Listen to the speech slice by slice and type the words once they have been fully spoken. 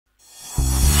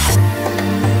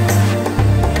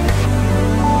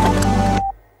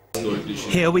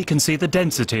Here we can see the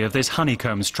density of this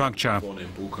honeycomb structure.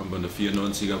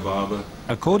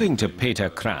 According to Peter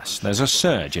Kress, there's a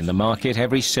surge in the market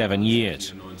every 7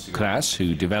 years. Kress,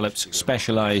 who develops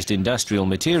specialized industrial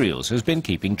materials, has been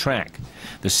keeping track.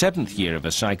 The 7th year of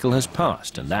a cycle has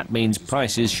passed, and that means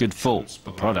prices should fall.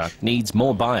 The product needs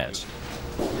more buyers.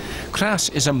 Kress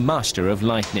is a master of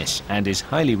lightness and is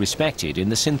highly respected in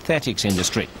the synthetics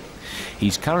industry.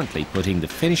 He's currently putting the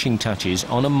finishing touches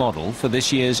on a model for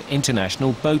this year's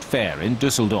International Boat Fair in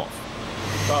Düsseldorf.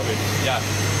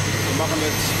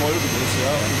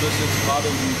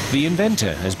 The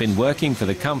inventor has been working for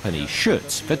the company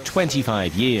SchÄঁ×tz for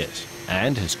 25 years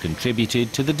and has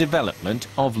contributed to the development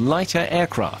of lighter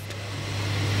aircraft.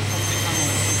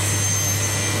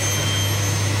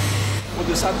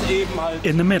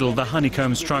 In the middle, the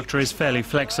honeycomb structure is fairly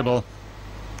flexible,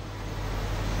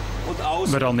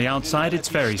 but on the outside it's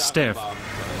very stiff.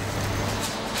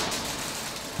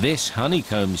 This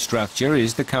honeycomb structure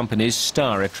is the company's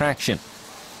star attraction.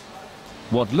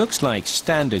 What looks like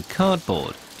standard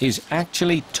cardboard is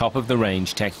actually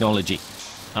top-of-the-range technology.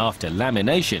 After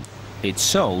lamination, it's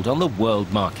sold on the world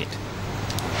market.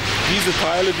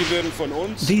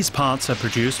 These parts are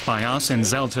produced by us in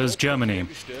SchÄঁ×tz, Germany.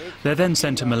 They're then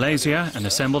sent to Malaysia and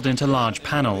assembled into large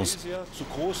panels.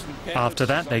 After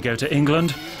that, they go to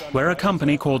England, where a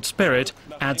company called Spirit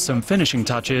adds some finishing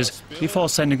touches before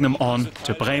sending them on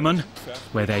to Bremen,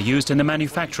 where they're used in the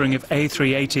manufacturing of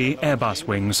A380 Airbus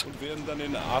wings.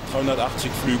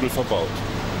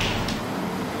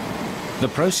 The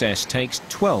process takes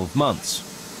 12 months.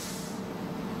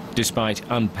 Despite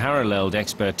unparalleled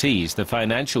expertise, the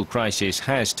financial crisis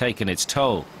has taken its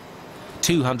toll.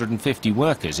 250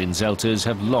 workers in SchÄঁ×tz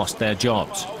have lost their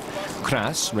jobs.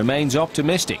 Kress remains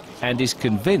optimistic and is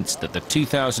convinced that the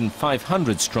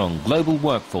 2,500-strong global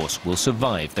workforce will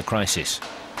survive the crisis.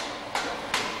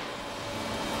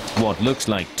 What looks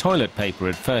like toilet paper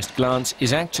at first glance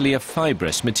is actually a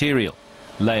fibrous material.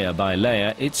 Layer by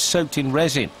layer, it's soaked in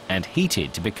resin and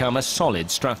heated to become a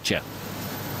solid structure.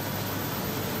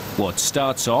 What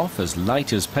starts off as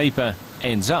light as paper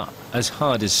ends up as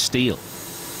hard as steel.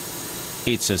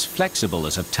 It's as flexible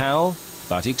as a towel,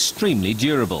 but extremely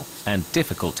durable and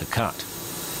difficult to cut.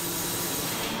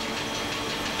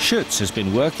 SchÄঁ×tz has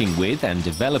been working with and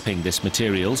developing this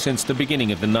material since the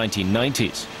beginning of the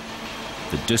 1990s.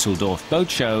 The Düsseldorf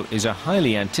Boat Show is a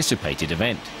highly anticipated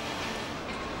event.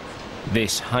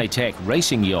 This high-tech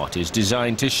racing yacht is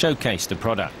designed to showcase the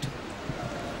product.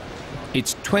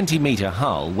 Its 20-meter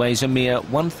hull weighs a mere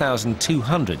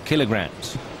 1,200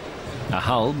 kilograms. A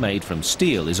hull made from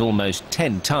steel is almost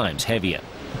 10 times heavier.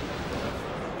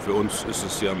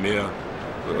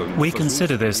 We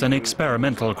consider this an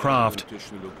experimental craft,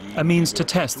 a means to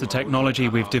test the technology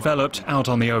we've developed out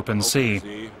on the open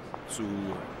sea.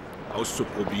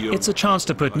 It's a chance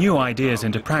to put new ideas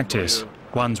into practice,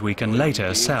 ones we can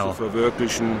later sell.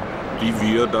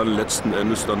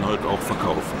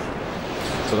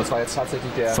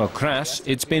 For Kress,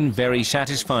 it's been very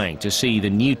satisfying to see the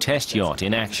new test yacht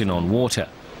in action on water.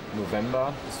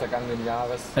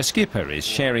 A skipper is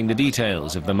sharing the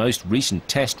details of the most recent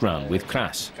test run with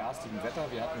Kress.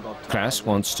 Kress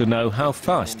wants to know how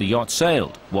fast the yacht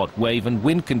sailed, what wave and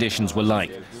wind conditions were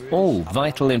like, all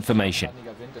vital information.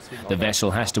 The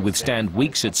vessel has to withstand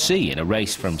weeks at sea in a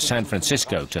race from San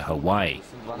Francisco to Hawaii.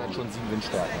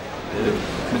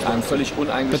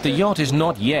 But the yacht is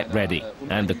not yet ready,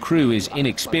 and the crew is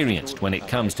inexperienced when it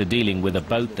comes to dealing with a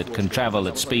boat that can travel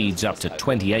at speeds up to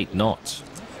 28 knots.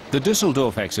 The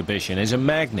Düsseldorf exhibition is a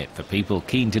magnet for people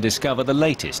keen to discover the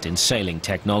latest in sailing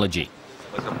technology.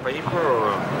 Like a paper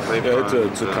or paper?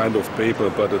 Yeah, it's a kind of paper,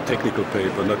 but a technical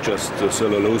paper, not just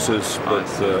celluloses, but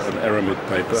an aramid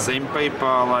paper. Same paper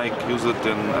like use it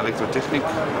in electrotechnic?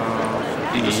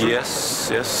 Yes,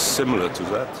 similar to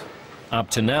that. Up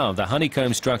to now, the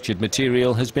honeycomb-structured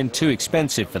material has been too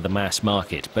expensive for the mass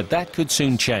market, but that could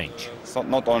soon change. It's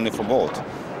not only for boat.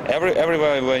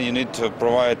 Everywhere where you need to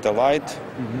provide a light,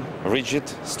 rigid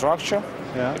structure,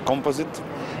 a composite.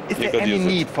 Is there any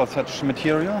need for such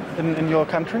material in your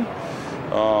country?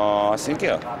 I think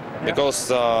because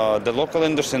the local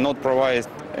industry not provide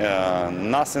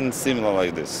nothing similar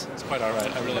like this. It's quite all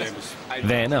right. I really am.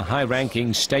 Then a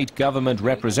high-ranking state government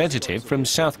representative from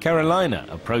South Carolina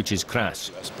approaches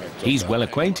Kress. He's well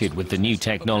acquainted with the new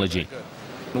technology.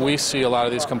 We see a lot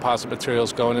of these composite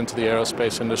materials going into the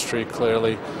aerospace industry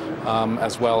clearly,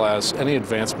 as well as any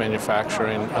advanced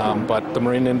manufacturing, but the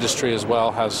marine industry as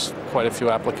well has quite a few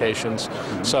applications.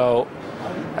 So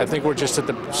I think we're just at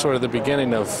the sort of the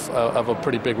beginning of a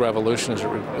pretty big revolution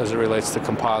as it relates to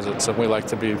composites, and we like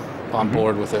to be on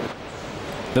board with it.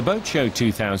 The Boat Show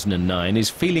 2009 is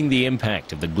feeling the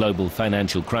impact of the global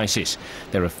financial crisis.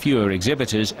 There are fewer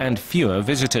exhibitors and fewer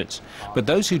visitors. But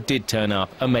those who did turn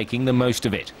up are making the most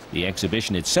of it. The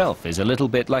exhibition itself is a little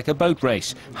bit like a boat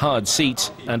race, hard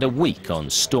seats and a week on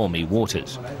stormy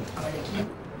waters.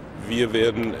 We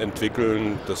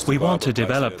want to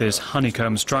develop this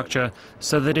honeycomb structure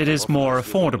so that it is more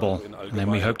affordable, and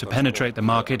then we hope to penetrate the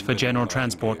market for general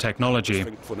transport technology.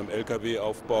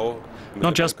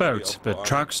 Not just boats, but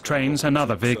trucks, trains and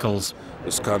other vehicles.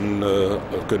 The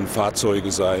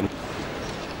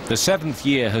 7th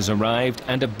year has arrived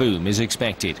and a boom is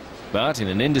expected. But in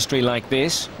an industry like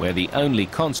this, where the only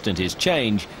constant is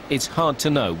change, it's hard to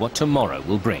know what tomorrow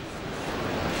will bring.